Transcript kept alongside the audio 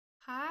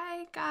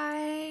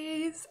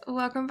Guys,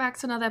 welcome back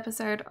to another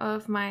episode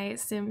of my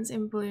Sims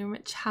in Bloom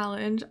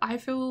challenge. I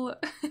feel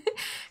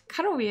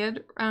kind of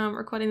weird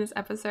recording this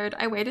episode.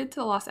 I waited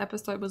till the last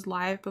episode was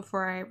live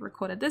before I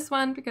recorded this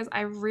one because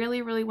I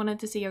really wanted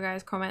to see your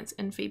guys' comments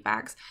and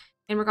feedbacks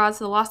in regards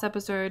to the last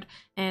episode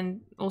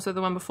and also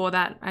the one before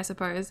that, I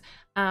suppose.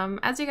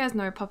 As you guys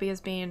know, Poppy has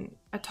been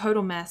a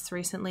total mess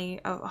recently,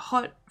 a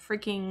hot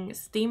freaking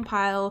steam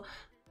pile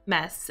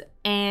mess,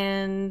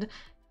 and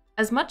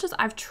as much as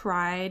I've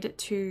tried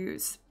to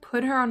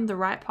put her on the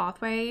right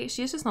pathway,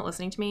 she's just not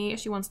listening to me.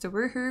 She wants to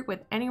woohoo with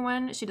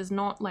anyone. She does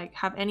not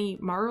have any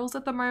morals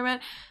at the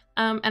moment.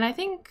 And I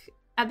think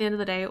at the end of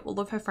the day, all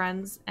of her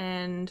friends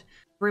and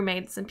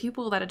roommates and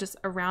people that are just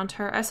around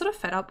her are sort of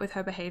fed up with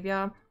her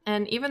behavior.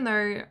 And even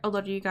though a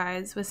lot of you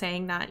guys were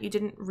saying that you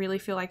didn't really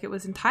feel like it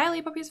was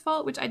entirely Poppy's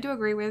fault, which I do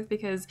agree with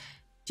because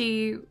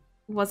she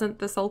wasn't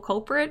the sole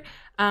culprit,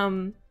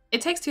 it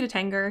takes two to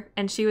tango,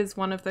 and she was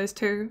one of those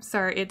two,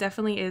 so it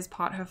definitely is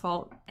part her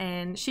fault,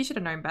 and she should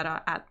have known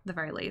better at the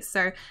very least.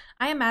 So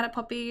I am mad at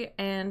Poppy,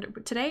 and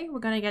today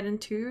we're going to get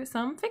into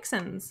some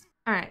fixins.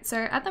 Alright, so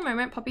at the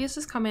moment, Poppy has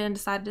just come in and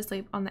decided to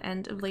sleep on the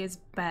end of Leah's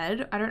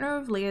bed. I don't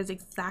know if Leah's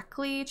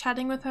exactly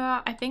chatting with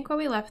her. I think where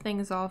we left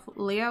things off,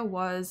 Leah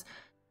was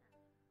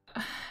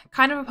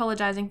kind of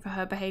apologizing for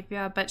her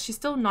behavior, but she's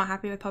still not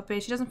happy with Poppy.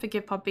 She doesn't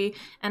forgive Poppy,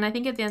 and I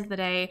think at the end of the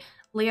day,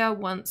 Leah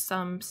wants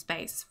some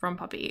space from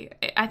Poppy.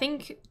 I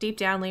think deep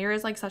down Leah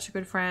is like such a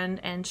good friend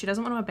and she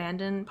doesn't want to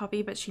abandon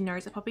Poppy, but she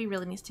knows that Poppy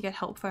really needs to get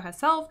help for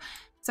herself.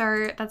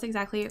 So that's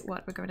exactly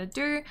what we're going to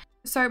do.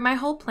 So my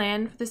whole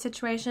plan for this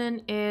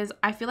situation is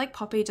I feel like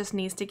Poppy just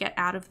needs to get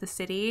out of the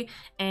city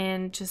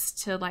and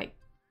just to like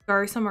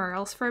go somewhere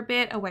else for a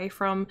bit, away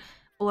from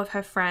all of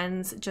her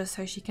friends, just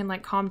so she can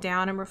like calm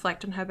down and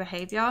reflect on her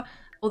behavior.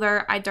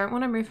 Although I don't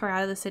want to move her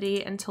out of the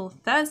city until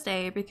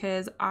Thursday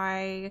because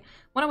I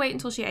want to wait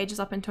until she ages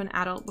up into an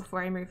adult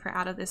before I move her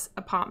out of this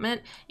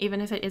apartment,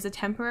 even if it is a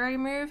temporary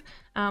move,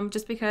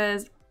 just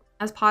because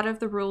as part of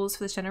the rules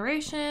for this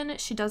generation,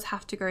 she does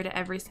have to go to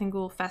every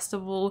single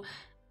festival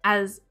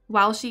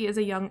while she is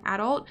a young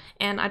adult,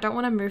 and I don't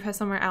want to move her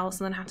somewhere else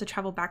and then have to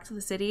travel back to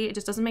the city. It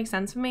just doesn't make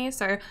sense for me.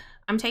 So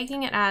I'm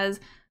taking it as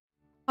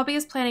Poppy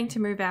is planning to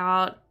move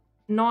out,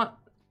 not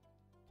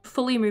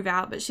fully move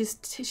out, but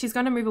she's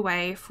going to move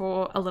away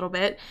for a little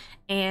bit,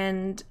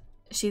 and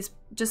she's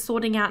just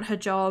sorting out her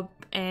job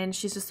and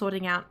she's just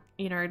sorting out,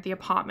 you know, the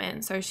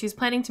apartment. So she's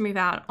planning to move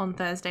out on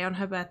Thursday on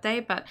her birthday,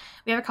 but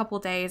we have a couple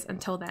of days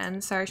until then,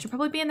 so she'll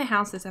probably be in the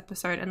house this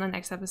episode and the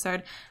next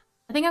episode.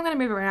 I think I'm going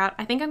to move her out.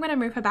 I think I'm going to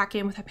move her back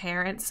in with her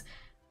parents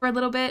for a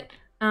little bit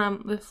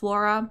with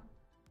Flora.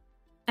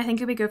 I think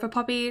it'd be good for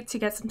Poppy to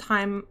get some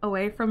time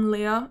away from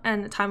Leah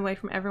and time away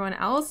from everyone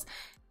else.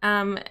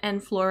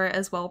 And Flora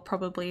as well,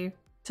 probably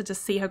to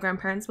just see her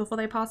grandparents before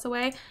they pass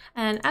away.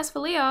 And as for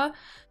Leah,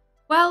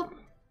 well,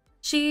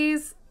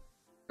 she's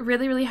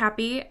really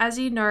happy. As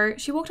you know,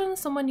 she walked on to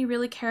someone you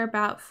really care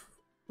about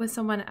with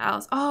someone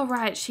else. Oh,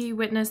 right, she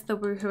witnessed the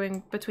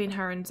woohooing between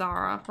her and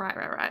Zara.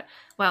 Right.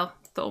 Well,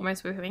 the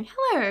almost woohooing.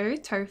 Hello,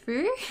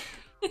 Tofu.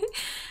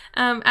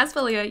 As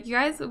for Leah, you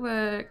guys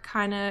were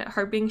kind of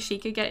hoping she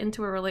could get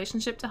into a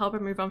relationship to help her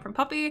move on from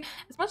Poppy.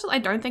 As much as I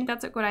don't think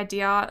that's a good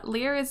idea,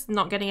 Leah is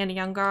not getting any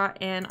younger,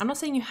 and I'm not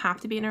saying you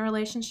have to be in a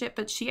relationship,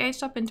 but she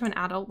aged up into an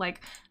adult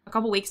like a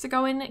couple weeks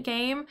ago in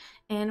game,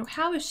 and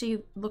how is she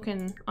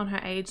looking on her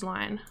age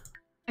line?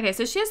 Okay,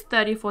 so she has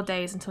 34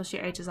 days until she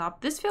ages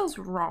up. This feels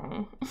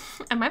wrong.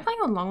 Am I playing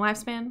on long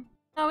lifespan?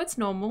 No, it's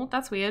normal.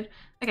 That's weird.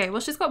 Okay,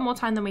 well, she's got more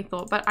time than we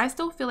thought, but I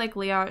still feel like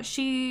Leah,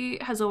 she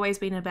has always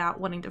been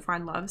about wanting to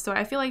find love, so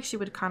I feel like she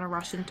would kind of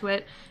rush into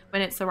it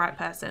when it's the right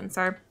person.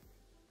 So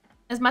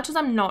as much as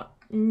I'm not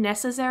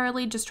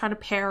necessarily just trying to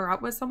pair her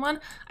up with someone,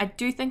 I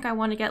do think I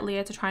want to get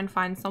Leah to try and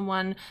find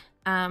someone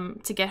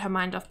to get her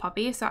mind off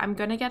Poppy. So I'm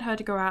going to get her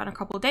to go out on a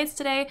couple of dates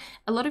today.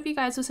 A lot of you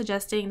guys were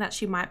suggesting that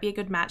she might be a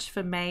good match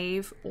for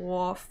Maeve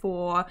or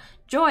for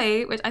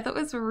Joy, which I thought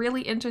was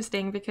really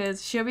interesting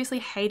because she obviously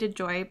hated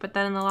Joy, but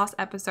then in the last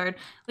episode,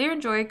 Leah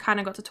and Joy kind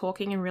of got to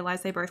talking and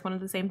realized they both wanted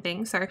the same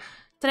thing. So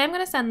today I'm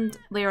going to send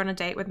Leah on a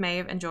date with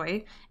Maeve and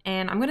Joy,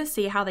 and I'm going to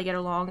see how they get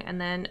along,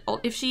 and then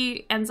if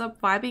she ends up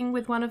vibing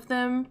with one of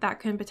them, that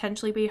can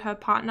potentially be her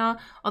partner.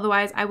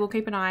 Otherwise, I will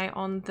keep an eye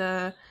on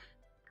the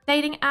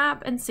dating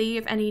app and see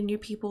if any new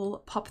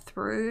people pop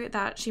through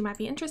that she might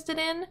be interested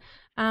in.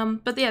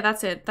 But yeah,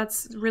 that's it.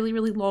 That's really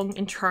long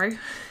intro.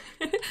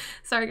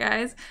 Sorry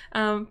guys,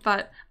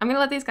 but I'm gonna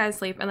let these guys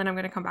sleep and then I'm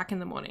gonna come back in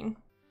the morning.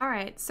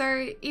 Alright,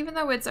 so even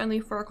though it's only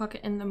 4 o'clock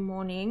in the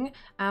morning,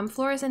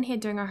 Flora's in here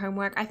doing her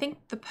homework. I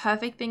think the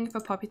perfect thing for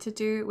Poppy to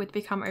do would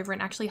be come over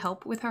and actually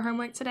help with her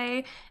homework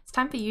today. It's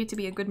time for you to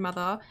be a good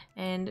mother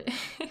and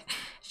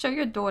show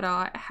your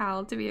daughter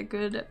how to be a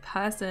good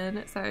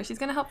person. So she's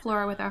going to help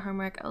Flora with her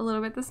homework a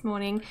little bit this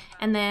morning,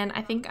 and then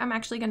I think I'm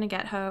actually going to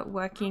get her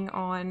working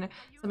on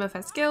some of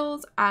her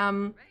skills.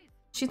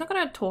 She's not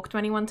going to talk to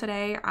anyone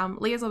today.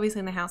 Leah's obviously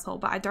in the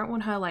household, but I don't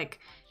want her like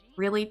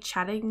really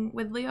chatting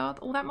with Leah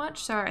all that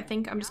much, so I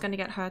think I'm just going to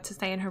get her to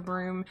stay in her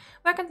room,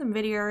 work on some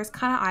videos,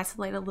 kind of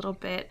isolate a little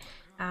bit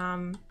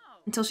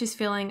until she's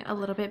feeling a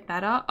little bit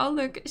better. Oh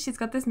look, she's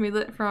got this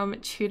moodlet from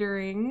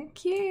tutoring.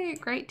 Cute,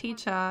 great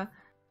teacher.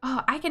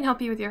 Oh, I can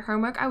help you with your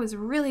homework. I was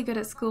really good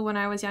at school when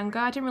I was younger.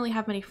 I didn't really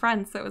have many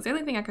friends, so it was the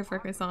only thing I could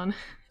focus on.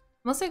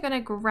 I'm also going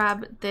to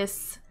grab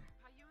this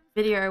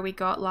video we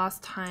got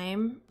last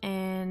time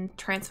and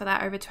transfer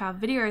that over to our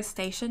video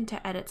station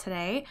to edit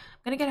today.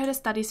 I'm gonna get her to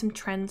study some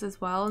trends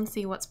as well and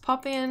see what's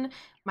poppin'.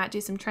 Might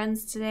do some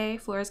trends today.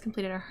 Flora's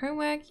completed her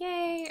homework.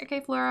 Yay! Okay,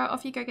 Flora,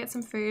 off you go get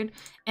some food.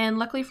 And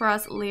luckily for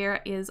us,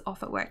 Leah is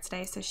off at work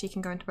today, so she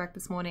can go into work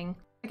this morning.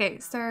 Okay,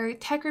 so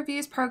tech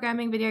reviews,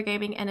 programming, video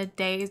gaming, and a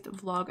dazed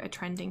vlog are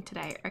trending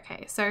today.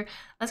 Okay, so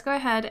let's go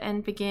ahead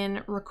and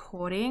begin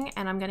recording,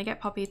 and I'm gonna get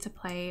Poppy to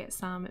play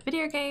some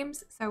video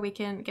games so we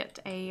can get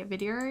a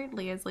video.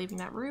 Leah's leaving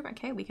that room.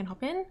 Okay, we can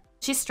hop in.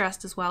 She's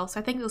stressed as well,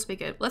 so I think this will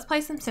be good. Let's play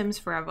some Sims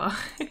Forever.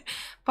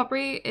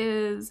 Poppy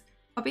is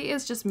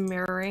just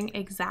mirroring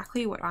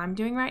exactly what I'm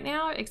doing right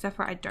now, except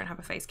for I don't have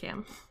a face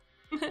cam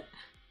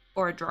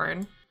or a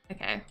drone.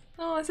 Okay.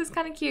 Oh, this is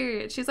kind of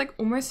cute. She's like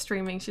almost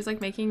streaming. She's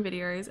like making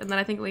videos. And then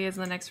I think Leah's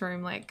in the next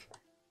room, like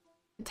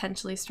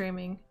potentially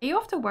streaming. Are you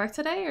off to work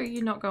today or are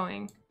you not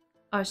going?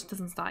 Oh, she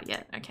doesn't start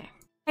yet. Okay.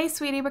 Hey,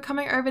 sweetie, we're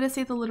coming over to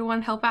see the little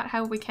one, help out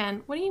how we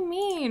can. What do you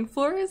mean?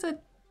 Flora is a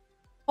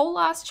whole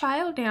ass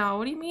child now.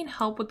 What do you mean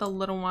help with the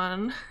little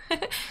one?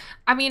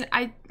 I mean,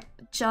 I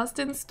just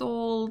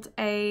installed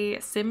a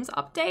Sims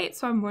update,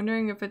 so I'm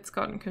wondering if it's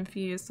gotten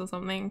confused or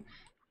something.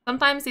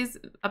 Sometimes these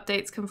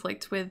updates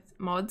conflict with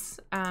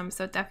mods,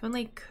 so it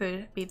definitely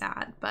could be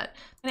that. But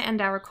I'm going to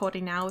end our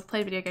recording now. We've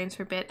played video games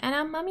for a bit, and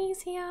our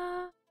mummy's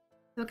here.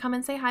 So come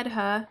and say hi to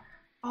her.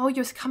 Oh,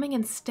 you're coming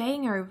and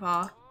staying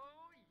over.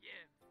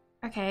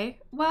 Okay,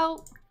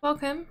 well,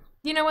 welcome.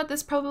 You know what?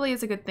 This probably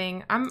is a good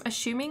thing. I'm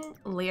assuming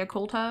Leah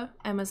called her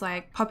and was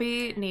like,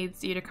 Poppy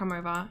needs you to come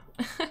over.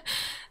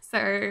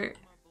 So,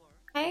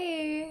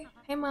 hey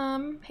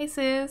mom, hey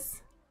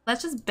sis.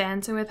 Let's just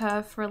banter with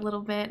her for a little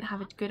bit and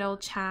have a good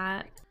old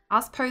chat.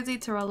 Ask Posy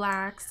to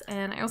relax,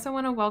 and I also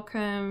want to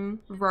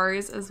welcome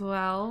Rose as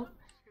well.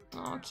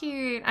 Oh,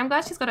 cute. I'm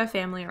glad she's got her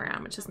family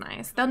around, which is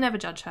nice. They'll never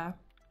judge her.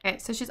 Okay,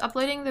 so she's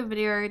uploading the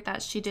video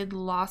that she did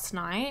last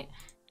night,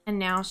 and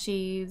now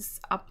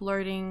she's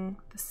uploading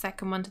the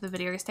second one to the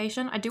video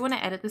station. I do want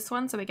to edit this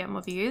one so we get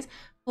more views.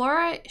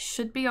 Flora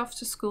should be off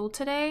to school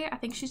today. I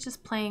think she's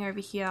just playing over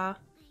here.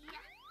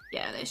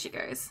 Yeah, there she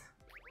goes.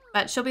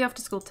 But she'll be off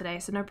to school today,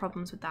 so no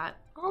problems with that.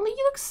 Oh, you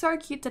look so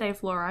cute today,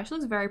 Flora. She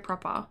looks very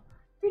proper.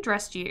 Who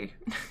dressed you?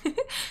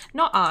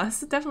 Not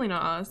us. Definitely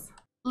not us.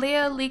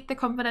 Leah leaked the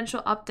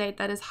confidential update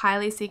that is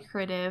highly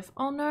secretive.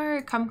 Oh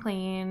no, come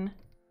clean.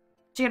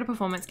 She got a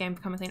performance game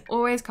for come clean.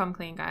 Always come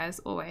clean, guys.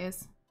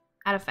 Always.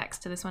 Add effects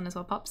to this one as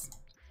well, Pops.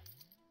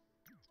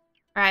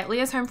 Alright,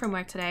 Leah's home from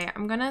work today.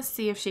 I'm gonna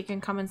see if she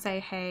can come and say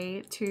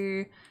hey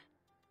to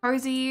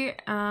Posy.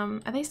 Are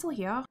they still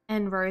here?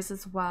 And Rose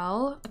as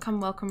well. Come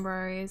welcome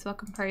Rose.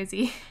 Welcome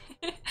Posy.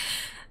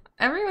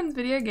 Everyone's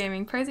video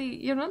gaming. Posy,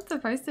 you're not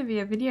supposed to be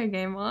a video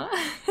gamer.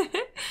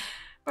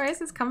 Where has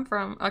this come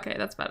from? Okay,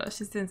 that's better.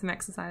 She's doing some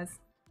exercise.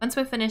 Once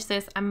we finish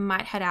this, I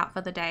might head out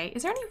for the day.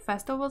 Is there any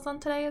festivals on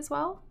today as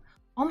well?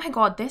 Oh my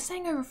god, they're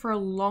staying over for a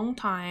long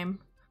time.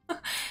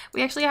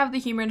 We actually have the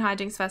Human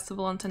Hijinks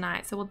Festival on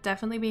tonight, so we'll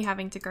definitely be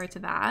having to go to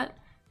that.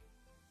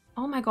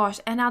 Oh my gosh,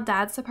 and our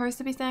dad's supposed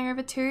to be staying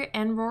over too,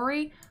 and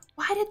Rory.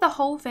 Why did the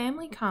whole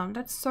family come?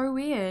 That's so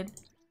weird.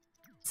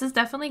 This is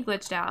definitely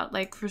glitched out,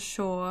 like for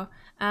sure.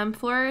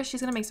 Flora, she's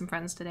gonna make some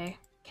friends today.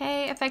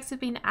 Okay, effects have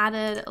been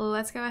added.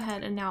 Let's go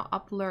ahead and now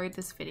upload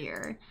this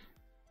video.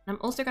 I'm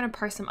also gonna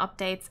post some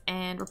updates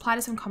and reply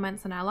to some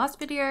comments on our last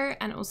video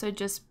and also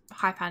just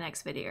hype our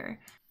next video.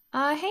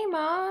 Hey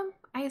mom,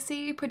 I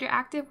see you put your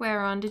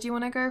activewear on. Did you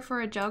wanna go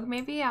for a jog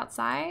maybe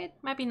outside?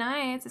 Might be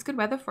nice. It's good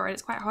weather for it.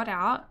 It's quite hot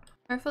out.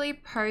 Hopefully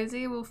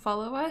Posy will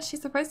follow us.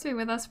 She's supposed to be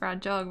with us for our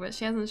jog, but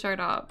she hasn't showed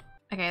up.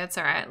 Okay, that's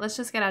all right. Let's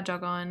just get our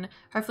jog on.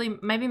 Hopefully,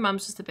 maybe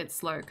mum's just a bit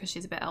slow because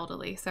she's a bit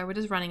elderly, so we're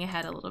just running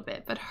ahead a little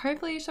bit, but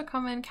hopefully she'll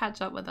come and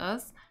catch up with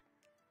us.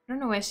 I don't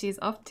know where she's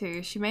off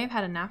to. She may have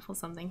had a nap or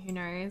something, who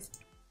knows.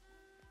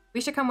 We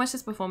should come watch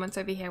this performance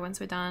over here once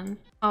we're done.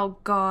 Oh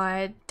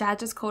god, Dad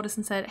just called us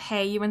and said,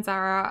 hey, you and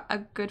Zara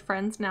are good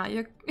friends now.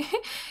 You're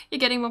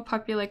getting more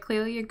popular.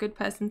 Clearly a good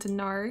person to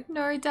know.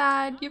 No,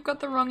 Dad, you've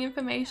got the wrong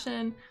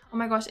information. Oh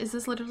my gosh, is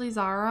this literally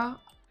Zara?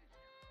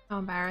 How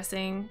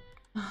embarrassing.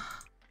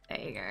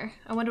 There you go.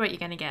 I wonder what you're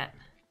gonna get.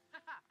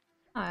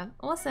 Oh,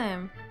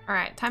 awesome.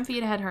 Alright, time for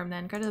you to head home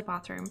then. Go to the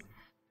bathroom.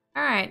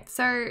 Alright,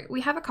 so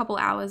we have a couple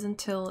hours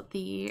until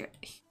the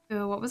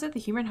what was it? The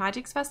Human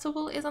Hijinks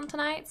Festival is on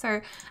tonight. So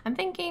I'm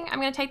thinking I'm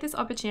going to take this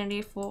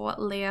opportunity for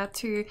Leah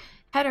to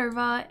head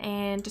over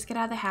and just get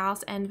out of the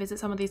house and visit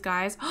some of these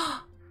guys.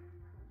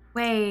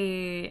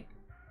 Wait.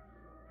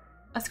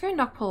 Let's go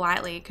knock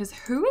politely, because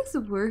who is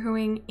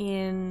woohooing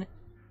in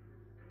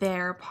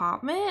their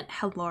apartment?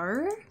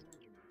 Hello?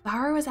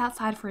 Zara was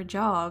outside for a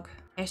jog.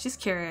 Yeah, she's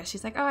curious.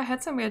 She's like, oh, I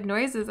heard some weird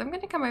noises. I'm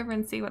gonna come over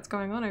and see what's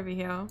going on over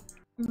here.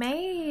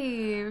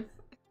 Maeve,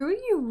 who are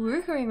you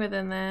woohooing with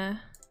in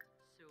there?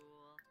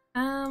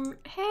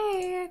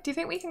 Hey, do you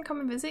think we can come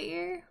and visit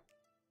you?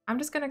 I'm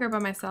just gonna go by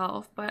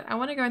myself, but I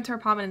want to go into her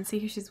apartment and see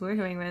who she's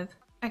woohooing with.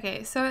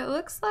 Okay, so it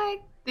looks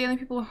like the only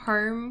people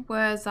home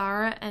were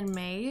Zara and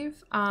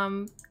Maeve.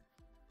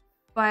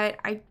 But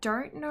I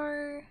don't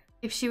know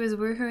if she was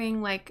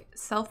woohooing like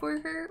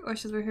self-woohoo or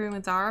she's woohooing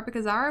with Zara,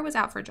 because Zara was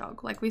out for a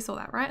jog, like we saw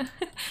that, right?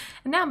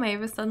 And now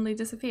Maeve has suddenly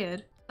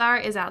disappeared.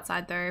 Zara is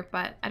outside though,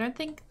 but I don't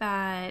think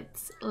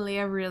that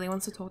Leah really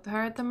wants to talk to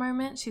her at the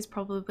moment. She's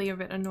probably a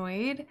bit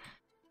annoyed.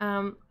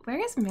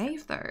 Where is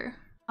Maeve though?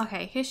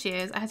 Okay, here she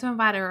is. I had to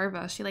invite her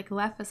over. She like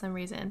left for some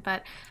reason,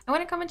 but I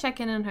want to come and check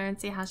in on her and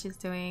see how she's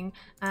doing.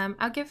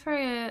 I'll give her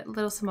a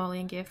little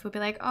simoleon gift. We'll be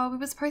like, oh, we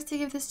were supposed to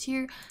give this to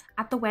you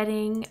at the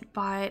wedding,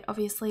 but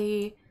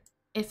obviously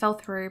it fell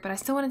through. But I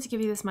still wanted to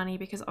give you this money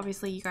because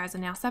obviously you guys are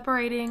now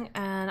separating,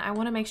 and I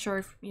want to make sure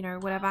if, you know,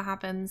 whatever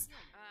happens,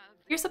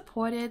 you're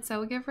supported. So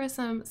we'll give her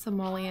some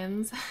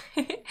simoleons.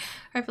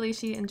 Hopefully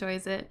she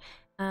enjoys it.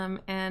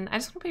 And I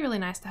just want to be really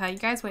nice to her. You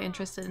guys were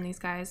interested in these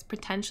guys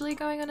potentially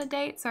going on a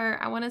date, so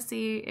I want to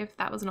see if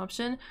that was an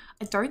option.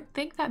 I don't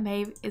think that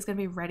Maeve is going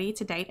to be ready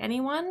to date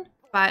anyone,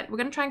 but we're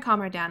going to try and calm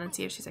her down and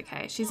see if she's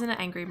okay. She's in an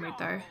angry mood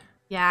though.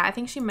 Yeah, I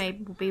think she may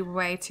be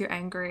way too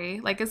angry.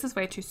 Like, this is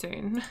way too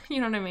soon. You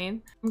know what I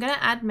mean? I'm going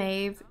to add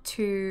Maeve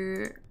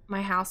to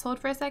my household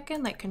for a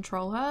second, like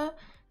control her,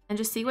 and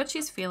just see what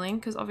she's feeling,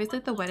 because obviously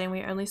at the wedding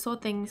we only saw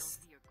things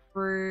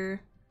through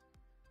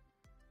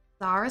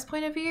Zara's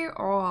point of view.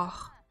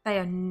 Oh, they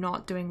are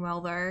not doing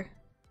well though.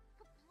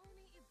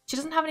 She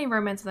doesn't have any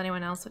romance with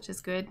anyone else, which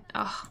is good.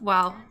 Oh,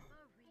 well,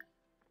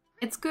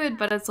 it's good,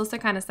 but it's also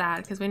kind of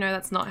sad because we know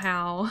that's not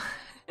how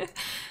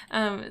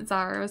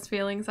Zara was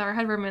feeling. Zara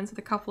had romance with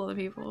a couple other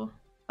people,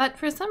 but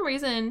for some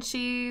reason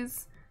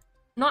she's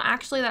not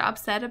actually that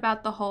upset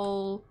about the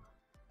whole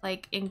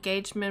like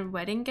engagement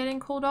wedding getting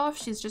called off.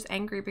 She's just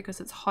angry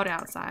because it's hot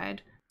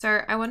outside.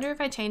 So I wonder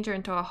if I change her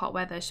into a hot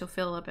weather, she'll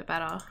feel a little bit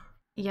better.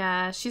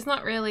 Yeah, she's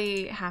not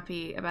really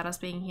happy about us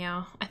being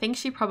here. I think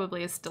she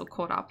probably is still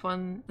caught up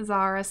on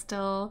Zara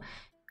still.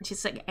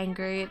 She's like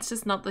angry. It's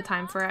just not the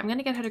time for it. I'm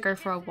gonna get her to go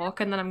for a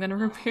walk and then I'm gonna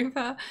remove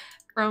her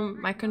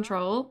from my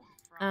control.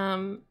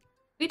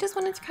 We just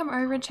wanted to come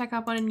over and check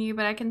up on you,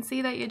 but I can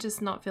see that you're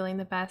just not feeling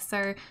the best.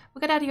 So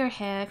we'll get out of your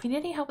hair. If you need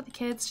any help with the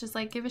kids, just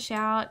like give a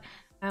shout.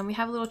 We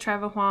have a little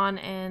Trevor, Juan,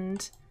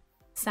 and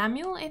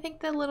Samuel, I think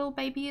the little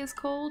baby is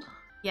called.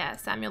 Yeah,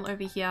 Samuel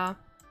over here.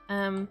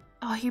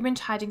 Oh, Human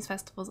Hijinks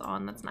Festival's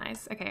on. That's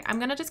nice. Okay, I'm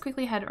gonna just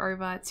quickly head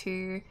over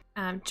to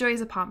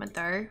Joy's apartment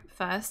though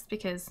first,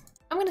 because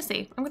I'm gonna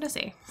see.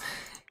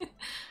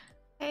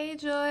 Hey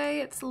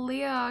Joy, it's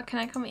Leah. Can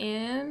I come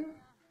in?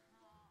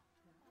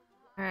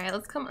 Alright,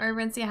 let's come over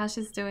and see how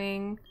she's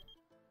doing.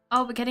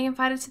 Oh, we're getting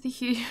invited to the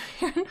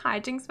Human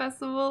Hijinks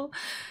Festival.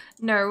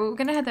 No, we're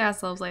gonna head there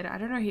ourselves later. I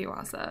don't know who you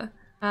are, sir.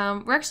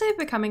 We're actually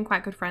becoming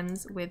quite good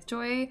friends with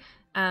Joy.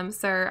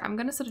 So I'm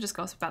gonna sort of just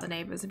gossip about the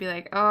neighbors and be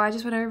like, oh, I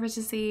just went over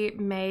to see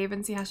Maeve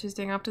and see how she's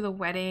doing after the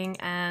wedding,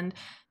 and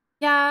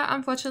yeah,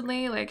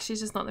 unfortunately, like, she's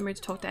just not in the mood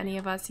to talk to any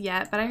of us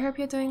yet, but I hope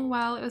you're doing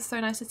well. It was so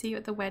nice to see you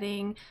at the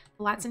wedding.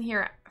 The lights in here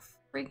are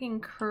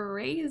freaking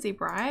crazy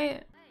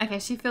bright. Okay,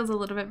 she feels a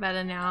little bit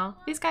better now.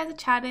 These guys are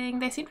chatting.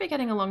 They seem to be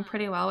getting along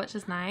pretty well, which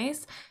is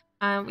nice.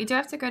 We do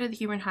have to go to the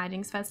Human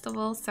Hijinks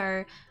Festival,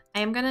 so I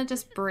am gonna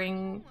just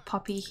bring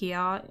Poppy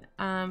here,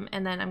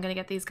 and then I'm gonna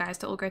get these guys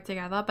to all go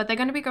together, but they're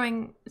gonna be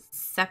going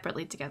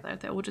separately together.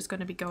 They're all just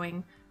gonna be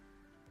going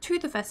to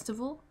the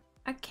festival.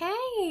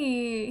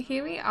 Okay,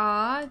 here we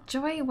are.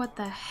 Joy, what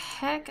the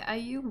heck are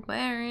you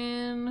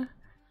wearing?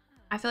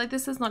 I feel like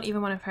this is not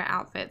even one of her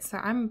outfits, so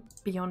I'm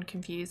beyond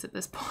confused at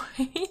this point.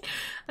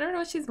 I don't know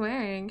what she's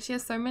wearing. She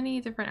has so many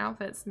different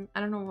outfits, and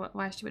I don't know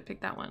why she would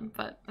pick that one,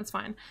 but that's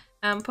fine.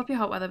 Pop your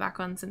hot weather back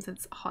on since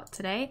it's hot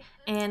today.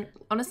 And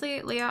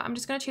honestly, Leah, I'm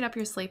just going to cheat up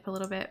your sleep a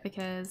little bit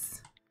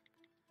because,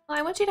 well,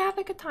 I want you to have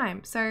a good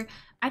time. So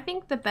I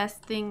think the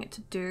best thing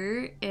to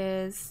do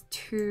is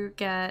to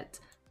get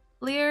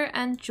Leah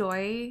and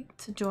Joy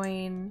to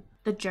join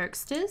the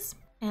Jokesters.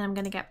 And I'm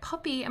going to get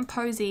Poppy and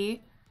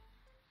Posy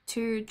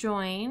to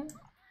join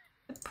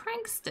the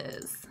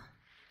Pranksters.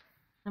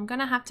 I'm going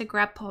to have to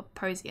grab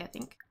Posy, I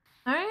think.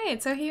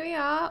 Alright, so here we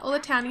are. All the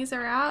townies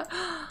are out.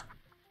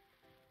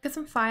 Got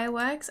some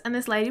fireworks, and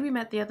this lady we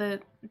met the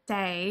other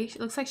day, she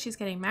looks like she's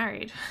getting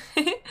married.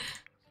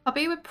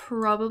 Poppy would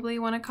probably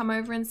want to come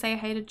over and say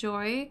hey to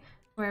Joy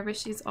wherever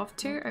she's off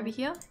to over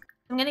here.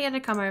 I'm gonna get her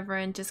to come over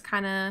and just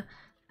kind of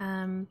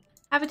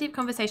have a deep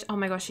conversation. Oh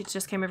my gosh, she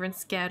just came over and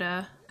scared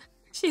her.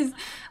 Well,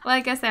 I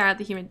guess they're at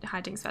the Human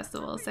Hijinks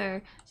Festival, so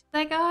she's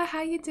like, oh,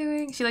 how you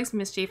doing? She likes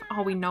mischief.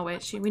 Oh, we know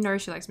it. We know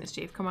she likes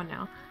mischief. Come on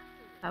now.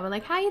 We're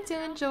like, how you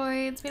doing,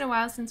 Joy? It's been a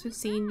while since we've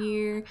seen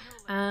you.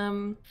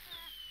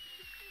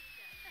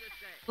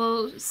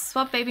 We'll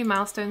swap baby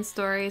milestone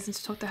stories and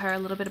to talk to her a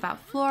little bit about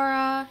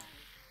Flora.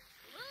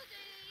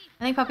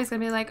 I think Poppy's gonna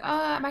be like, oh,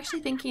 I'm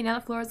actually thinking now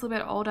that Flora's a little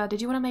bit older,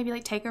 did you want to maybe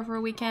like take her for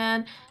a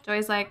weekend?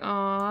 Joy's like,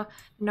 oh,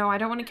 no, I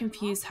don't want to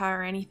confuse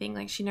her or anything.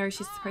 Like she knows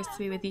she's supposed to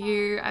be with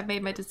you. I've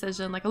made my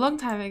decision like a long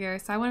time ago,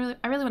 so I really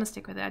want to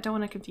stick with it. I don't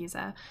want to confuse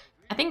her.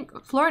 I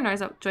think Flora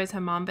knows that Joy's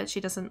her mom, but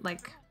she doesn't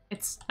like,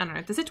 I don't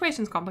know, the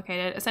situation's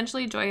complicated.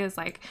 Essentially, Joy is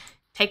like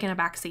taken a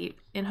backseat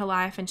in her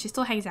life and she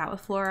still hangs out with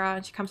Flora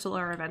and she comes to all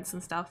her events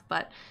and stuff,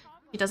 but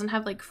she doesn't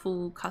have like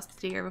full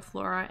custody over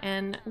Flora.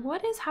 And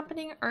what is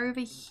happening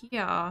over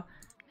here? Are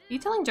you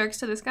telling jokes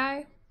to this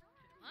guy?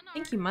 I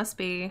think you must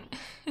be.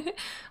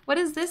 What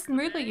is this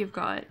mood that you've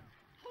got?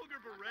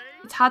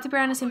 It's hard to be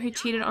honest him who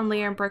cheated on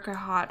Leah and broke her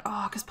heart.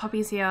 Oh, because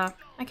Poppy's here.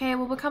 Okay,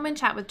 well, we'll come and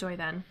chat with Joy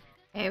then.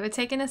 Okay, we're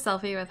taking a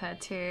selfie with her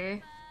too.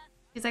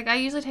 She's like, I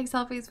usually take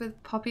selfies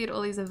with Poppy at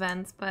all these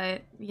events,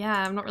 but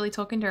yeah, I'm not really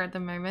talking to her at the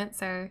moment,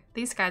 so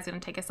these guys are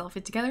gonna take a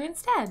selfie together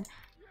instead.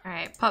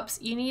 Alright,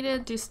 Pops, you need to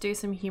just do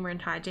some humor and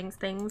hijinks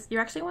things. You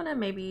actually want to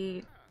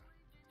maybe...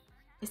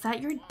 Is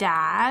that your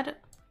dad?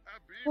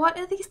 What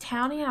are these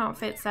townie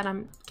outfits that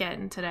I'm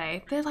getting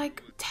today? They're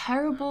like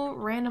terrible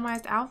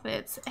randomized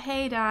outfits.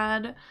 Hey,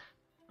 Dad.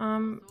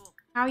 How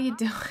are you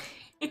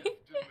doing?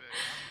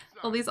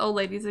 All these old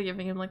ladies are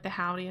giving him like the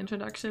howdy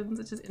introductions,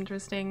 which is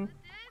interesting.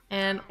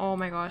 And oh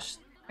my gosh.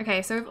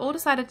 Okay, so we've all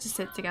decided to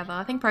sit together.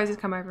 I think Posey's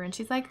come over and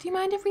she's like, do you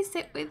mind if we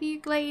sit with you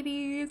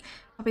ladies?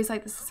 Poppy's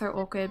like, this is so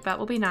awkward, but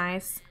we'll be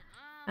nice.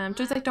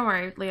 Joe's like, don't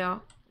worry,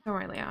 Leah. Don't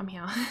worry, Leah, I'm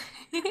here.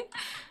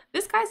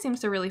 This guy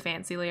seems to really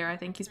fancy Leah, I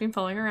think. He's been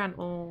following her around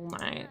all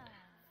night.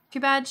 Too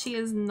bad she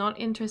is not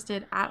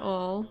interested at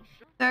all.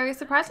 So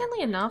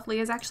surprisingly enough,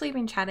 Leah's actually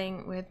been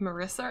chatting with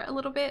Marissa a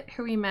little bit,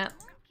 who we met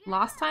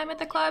last time at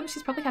the club.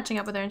 She's probably catching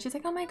up with her and she's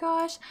like, oh my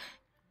gosh,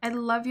 I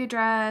love your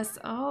dress.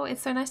 Oh,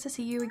 it's so nice to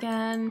see you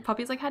again.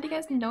 Poppy's like, how do you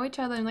guys know each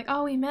other? And like,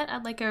 oh, we met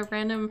at like a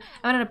random,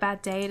 I went on a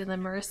bad date and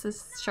then Marissa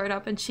showed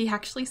up and she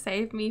actually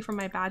saved me from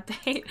my bad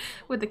date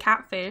with the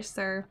catfish.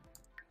 So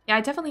yeah,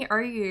 I definitely owe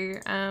you.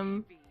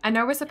 I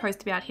know we're supposed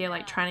to be out here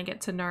like trying to get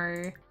to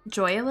know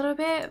Joy a little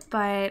bit,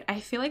 but I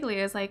feel like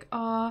Leah's like,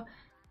 oh,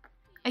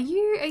 are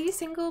you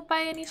single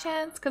by any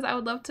chance? Because I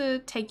would love to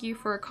take you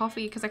for a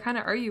coffee because I kind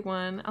of owe you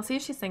one. I'll see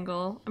if she's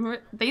single.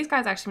 These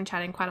guys actually been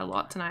chatting quite a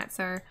lot tonight,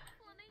 so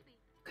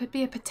could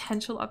be a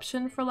potential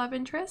option for love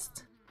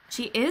interest.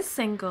 She is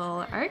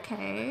single.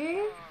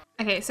 Okay.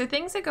 Okay, so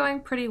things are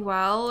going pretty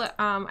well.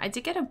 I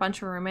did get a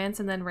bunch of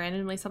romance and then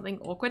randomly something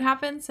awkward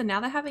happened. So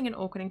now they're having an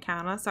awkward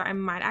encounter. So I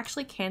might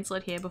actually cancel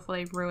it here before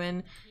they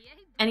ruin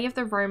any of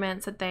the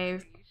romance that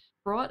they've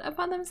brought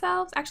upon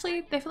themselves.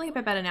 Actually, they're feeling a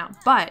bit better now.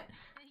 But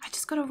I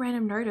just got a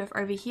random notif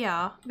over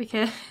here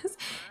because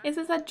it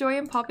says that Joy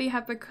and Poppy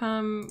have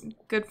become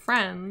good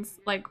friends.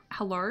 Like,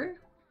 hello?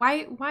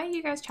 Why are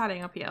you guys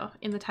chatting up here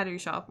in the tattoo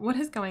shop? What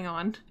is going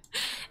on?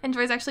 And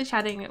Joy's actually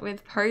chatting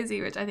with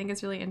Posey, which I think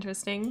is really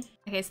interesting.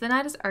 Okay, so the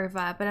night is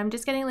over, but I'm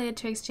just getting Leah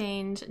to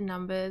exchange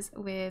numbers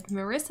with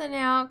Marissa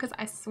now because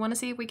I want to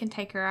see if we can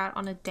take her out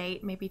on a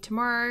date maybe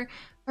tomorrow.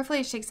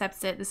 Hopefully she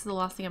accepts it. This is the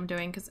last thing I'm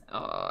doing because,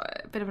 oh,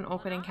 a bit of an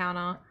awkward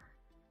encounter.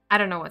 I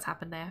don't know what's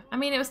happened there. I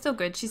mean, it was still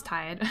good. She's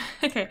tired.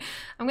 Okay,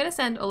 I'm going to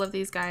send all of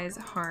these guys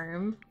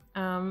home.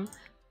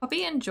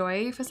 Poppy and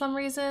Joy, for some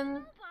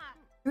reason.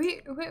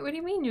 Wait, what do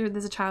you mean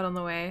there's a child on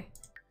the way?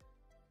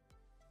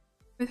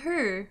 With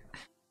who?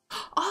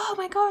 Oh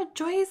my god,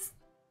 Joy's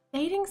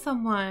dating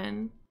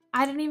someone.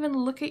 I didn't even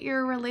look at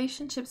your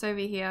relationships over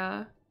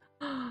here.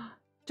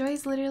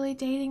 Joy's literally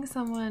dating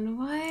someone.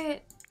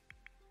 What?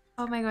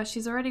 Oh my gosh,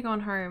 she's already gone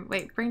home.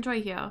 Wait, bring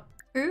Joy here.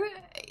 Who?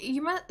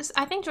 You must.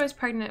 I think Joy's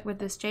pregnant with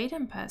this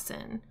Jaden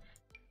person.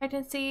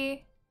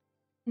 Pregnancy.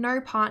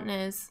 No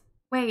partners.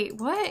 Wait,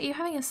 what? Are you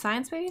having a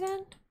science baby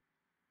then?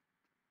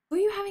 Who are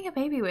you having a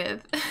baby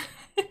with?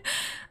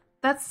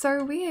 That's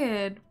so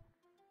weird.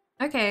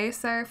 Okay,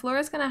 so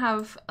Flora's gonna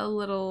have a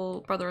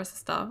little brother or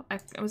sister.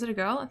 Was it a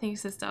girl? I think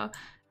it's sister.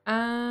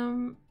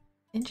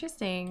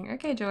 Interesting.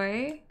 Okay,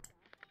 Joy.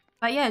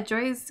 But yeah,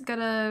 Joy's got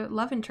a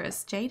love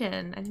interest,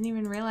 Jaden. I didn't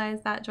even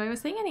realize that Joy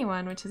was seeing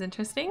anyone, which is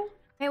interesting.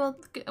 Okay, well,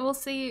 we'll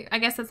see. I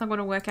guess that's not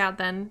gonna work out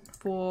then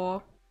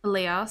for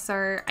Leah.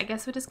 So I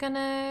guess we're just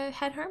gonna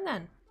head home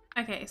then.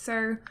 Okay,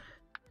 so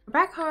we're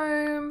back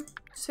home,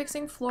 just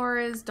fixing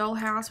Flora's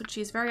dollhouse, which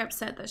she's very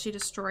upset that she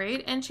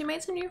destroyed. And she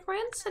made some new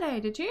friends today,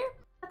 did you?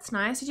 That's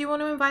nice. Did you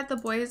want to invite the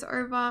boys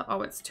over?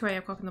 Oh, it's 2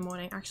 o'clock in the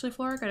morning. Actually,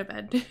 Flora, go to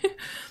bed.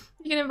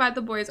 You can invite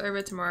the boys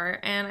over tomorrow.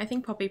 And I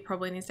think Poppy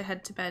probably needs to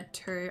head to bed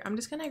too. I'm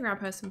just going to grab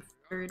her some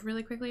food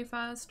really quickly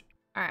first.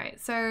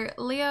 Alright, so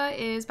Leah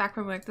is back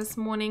from work this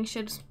morning. She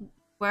had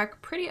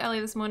work pretty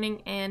early this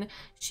morning and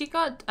she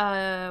got,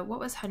 what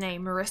was her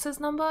name? Marissa's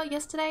number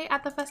yesterday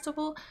at the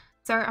festival.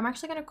 So I'm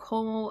actually going to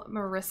call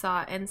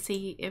Marissa and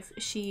see if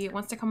she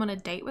wants to come on a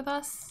date with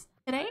us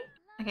today.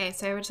 Okay,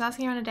 so we're just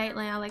asking her on a date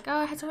now, like, oh,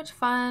 I had so much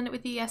fun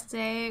with you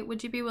yesterday.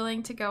 Would you be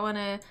willing to go on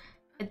a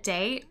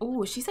date?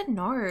 Oh, she said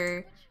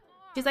no.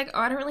 She's like,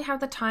 oh, I don't really have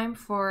the time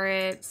for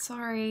it.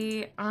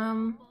 Sorry.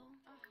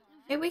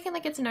 Maybe we can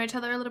like get to know each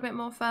other a little bit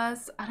more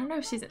first. I don't know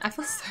if she's, I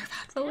feel so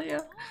bad for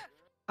Leah.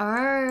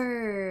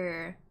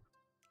 Oh.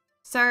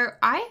 So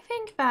I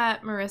think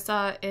that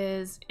Marissa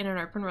is in an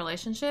open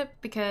relationship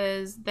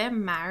because they're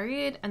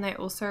married and they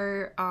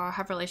also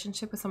have a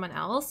relationship with someone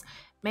else.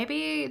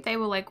 Maybe they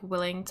were like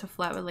willing to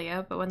flirt with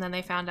Leah, but when then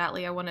they found out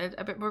Leah wanted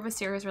a bit more of a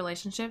serious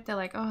relationship, they're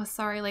like, oh,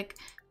 sorry, like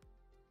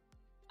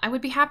I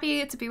would be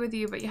happy to be with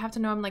you, but you have to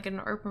know I'm like in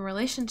an open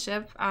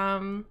relationship.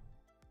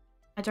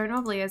 I don't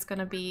know if Leah's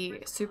gonna be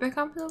super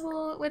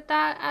comfortable with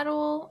that at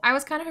all. I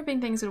was kind of hoping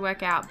things would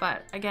work out,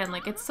 but again,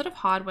 like it's sort of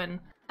hard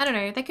when, I don't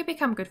know, they could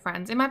become good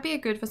friends. It might be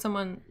good for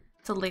someone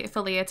for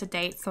Leah to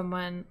date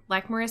someone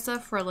like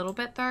Marissa for a little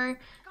bit though,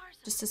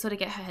 just to sort of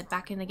get her head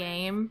back in the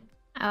game.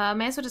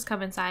 May as well just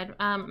come inside.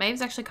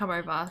 Maeve's actually come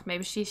over.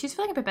 Maybe she's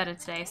feeling a bit better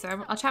today,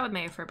 so I'll chat with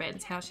Maeve for a bit and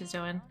see how she's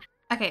doing.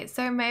 Okay,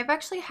 so Maeve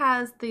actually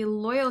has the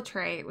loyal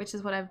trait, which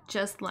is what I've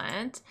just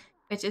learned,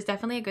 which is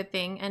definitely a good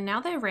thing. And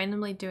now they're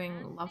randomly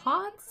doing love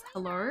hearts.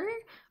 Hello?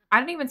 I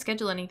didn't even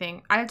schedule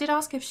anything. I did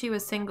ask if she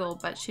was single,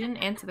 but she didn't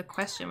answer the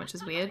question, which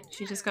is weird.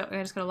 I just got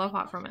a love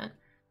heart from it.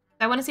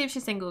 I want to see if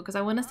she's single because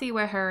I want to see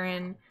where her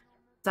and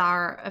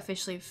Zara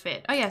officially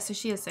fit. Oh yeah, so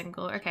she is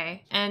single.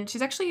 Okay. And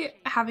she's actually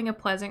having a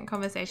pleasant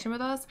conversation with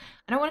us.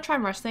 I don't want to try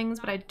and rush things,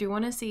 but I do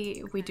want to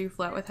see if we do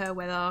flirt with her,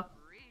 whether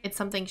it's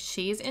something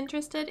she's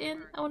interested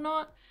in or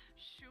not.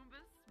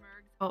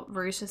 Oh,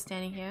 Rouge is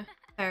standing here.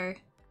 So,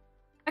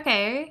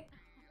 okay.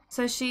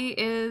 So she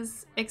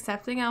is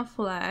accepting our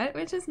flirt,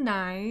 which is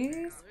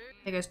nice.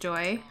 There goes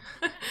Joy.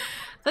 I feel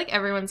like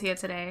everyone's here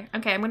today.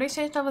 Okay, I'm going to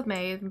exchange stuff with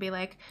Maeve and be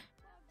like,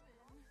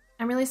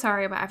 I'm really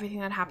sorry about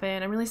everything that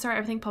happened. I'm really sorry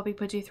everything Poppy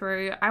put you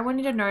through. I want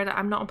you to know that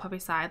I'm not on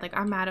Poppy's side. Like,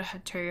 I'm mad at her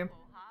too.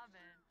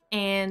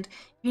 And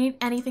if you need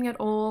anything at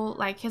all,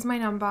 like, here's my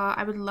number.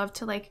 I would love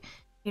to, like,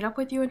 meet up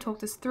with you and talk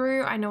this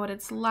through. I know what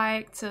it's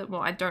like to,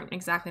 well, I don't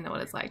exactly know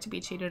what it's like to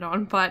be cheated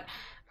on, but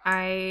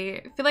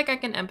I feel like I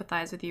can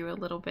empathize with you a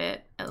little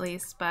bit at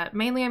least, but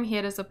mainly I'm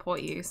here to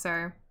support you.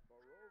 So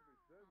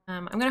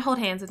I'm going to hold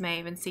hands with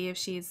Maeve and see if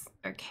she's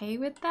okay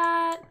with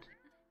that.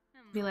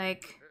 Be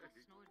like,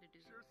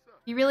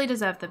 you really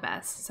deserve the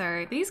best.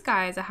 So these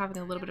guys are having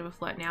a little bit of a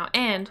flirt now,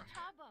 and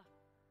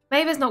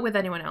Maeve is not with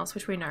anyone else,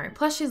 which we know.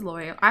 Plus she's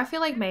loyal. I feel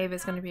like Maeve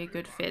is going to be a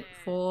good fit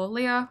for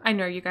Leah. I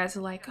know you guys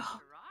are like, oh,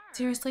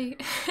 seriously?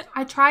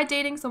 I tried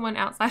dating someone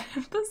outside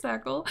of the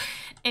circle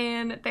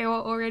and they were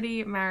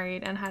already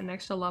married and had an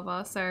extra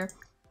lover. So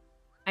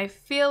I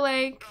feel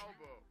like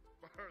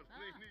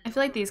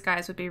these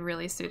guys would be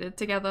really suited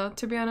together,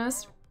 to be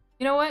honest.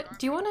 You know what?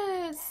 Do you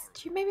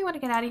maybe want to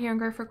get out of here and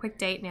go for a quick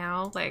date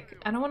now? Like,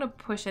 I don't want to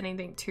push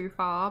anything too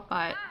far,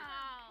 but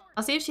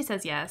I'll see if she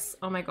says yes.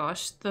 Oh my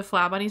gosh, the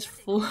flower bunny's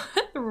full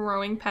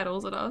throwing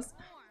petals at us.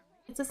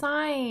 It's a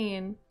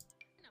sign.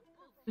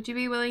 Would you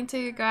be willing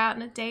to go out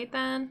on a date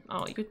then?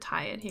 Oh, you're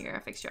tired. Here,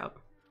 I fixed you up.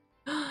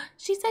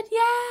 She said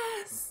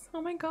yes!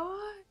 Oh my god.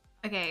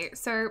 Okay,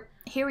 so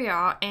here we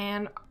are,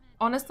 and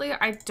honestly,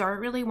 I don't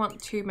really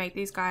want to make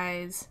these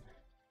guys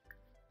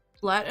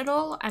flirt at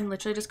all. I'm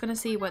literally just gonna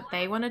see what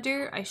they want to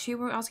do. I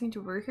assume we're asking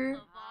to woohoo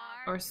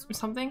or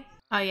something.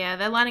 Oh yeah,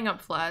 they're lining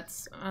up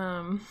flirts.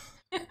 I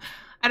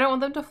don't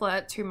want them to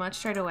flirt too much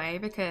straight away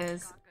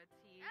because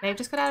they've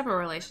just got out of a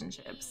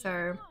relationship,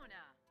 so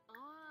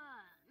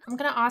I'm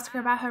gonna ask her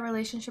about her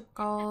relationship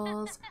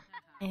goals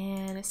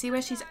and see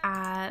where she's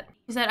at.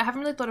 She said, I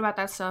haven't really thought about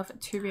that stuff,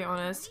 to be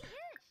honest.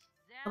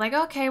 But like,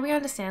 okay, we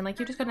understand. Like,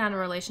 you just got out of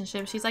a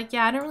relationship. She's like,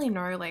 yeah, I don't really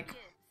know, like,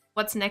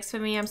 what's next for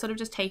me. I'm sort of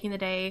just taking the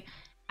day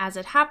as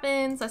it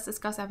happens. Let's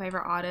discuss our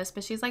favorite artist.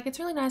 But she's like, it's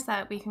really nice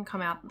that we can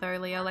come out though,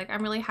 Leah. Like,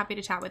 I'm really happy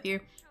to chat with you.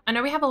 I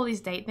know we have all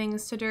these date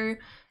things to do,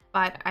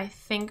 but I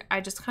think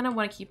I just kind of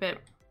want to keep it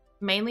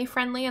mainly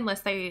friendly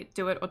unless they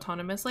do it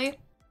autonomously.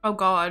 Oh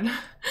god.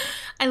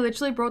 I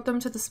literally brought them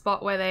to the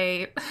spot where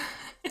they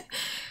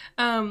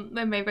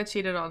maybe got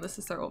cheated on. This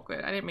is so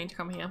awkward. I didn't mean to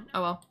come here.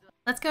 Oh well.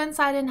 Let's go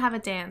inside and have a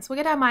dance. We'll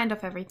get our mind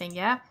off everything,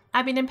 yeah?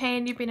 I've been in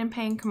pain, you've been in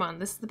pain. Come on,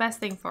 this is the best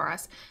thing for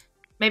us.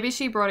 Maybe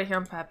she brought it here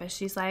on purpose.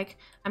 She's like,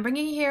 I'm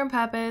bringing you here on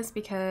purpose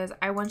because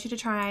I want you to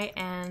try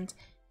and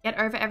get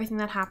over everything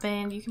that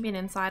happened. You can be an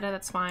insider,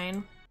 that's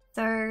fine.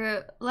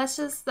 So let's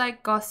just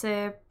like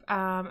gossip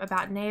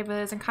about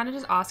neighbors and kind of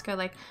just ask her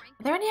like,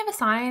 are there any other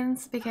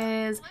signs?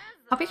 Because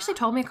Poppy actually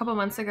told me a couple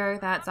months ago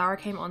that Zara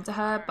came onto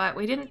her, but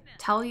we didn't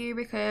tell you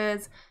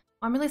because,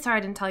 well, I'm really sorry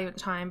I didn't tell you at the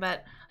time,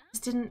 but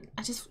you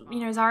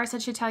know, Zara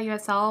said she'd tell you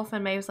herself,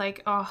 and May was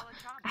like, oh,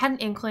 I had an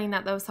inkling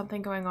that there was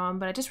something going on,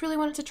 but I just really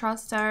wanted to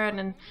trust her, and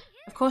then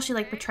of course she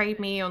like betrayed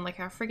me on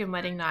like our friggin'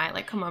 wedding night.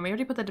 Like, come on, we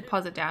already put the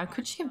deposit down.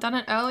 Could she have done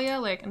it earlier?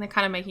 Like, and they're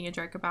kind of making a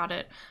joke about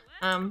it.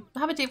 We'll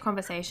have a deep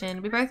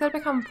conversation. We both gotta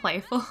become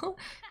playful,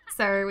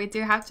 so we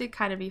do have to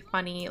kind of be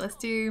funny. Let's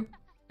do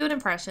an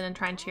impression and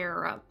try and cheer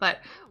her up. But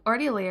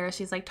already Leah,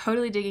 she's like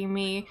totally digging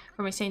me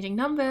from exchanging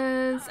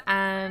numbers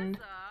and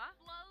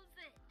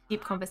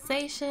deep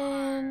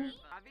conversation.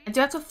 I do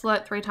have to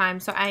flirt 3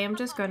 times, so I am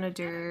just gonna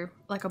do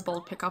like a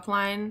bold pickup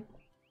line,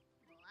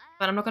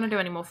 but I'm not gonna do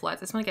any more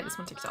flirts. I just want to get this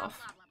one ticked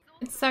off.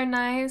 It's so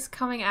nice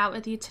coming out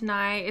with you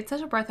tonight. It's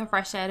such a breath of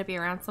fresh air to be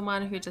around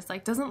someone who just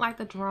like doesn't like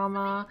the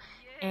drama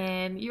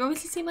And you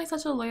obviously seem like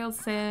such a loyal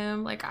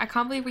sim. Like, I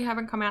can't believe we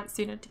haven't come out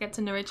sooner to get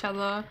to know each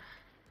other.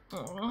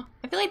 Aww.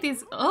 I feel like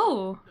these...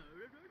 Oh!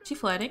 Is she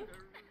flirting?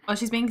 Oh,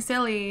 she's being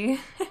silly.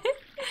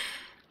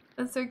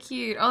 That's so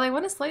cute. Oh, they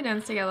want to slow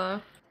dance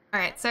together.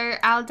 Alright, so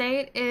our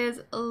date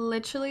is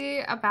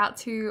literally about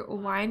to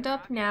wind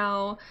up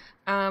now.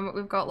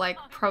 We've got like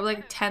probably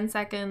like 10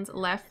 seconds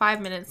left,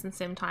 5 minutes in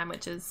sim time,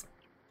 which is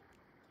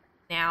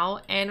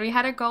now. And we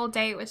had a goal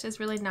date, which is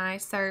really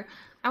nice. So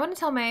I want to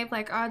tell Maeve,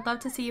 like, oh, I'd love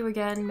to see you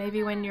again,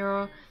 maybe when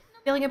you're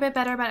feeling a bit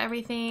better about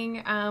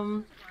everything.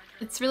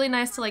 It's really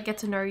nice to like get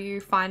to know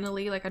you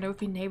finally. Like, I know we've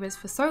been neighbors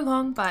for so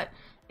long, but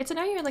get to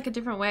know you in like a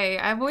different way.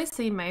 I've always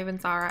seen Maeve and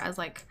Zara as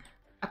like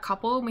a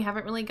couple, and we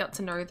haven't really got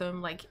to know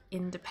them like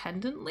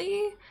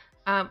independently.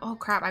 Oh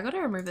crap, I gotta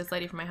remove this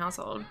lady from my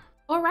household.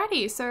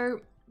 Alrighty,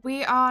 so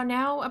we are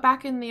now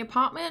back in the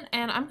apartment,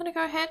 and I'm gonna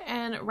go ahead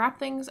and wrap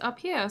things up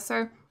here.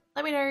 So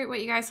let me know what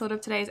you guys thought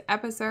of today's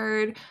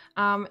episode,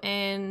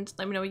 and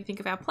let me know what you think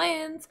of our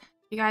plans.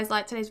 If you guys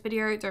liked today's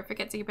video, don't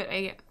forget to give it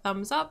a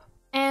thumbs up,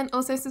 and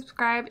also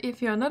subscribe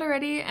if you're not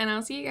already, and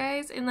I'll see you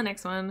guys in the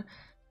next one.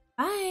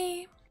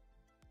 Bye!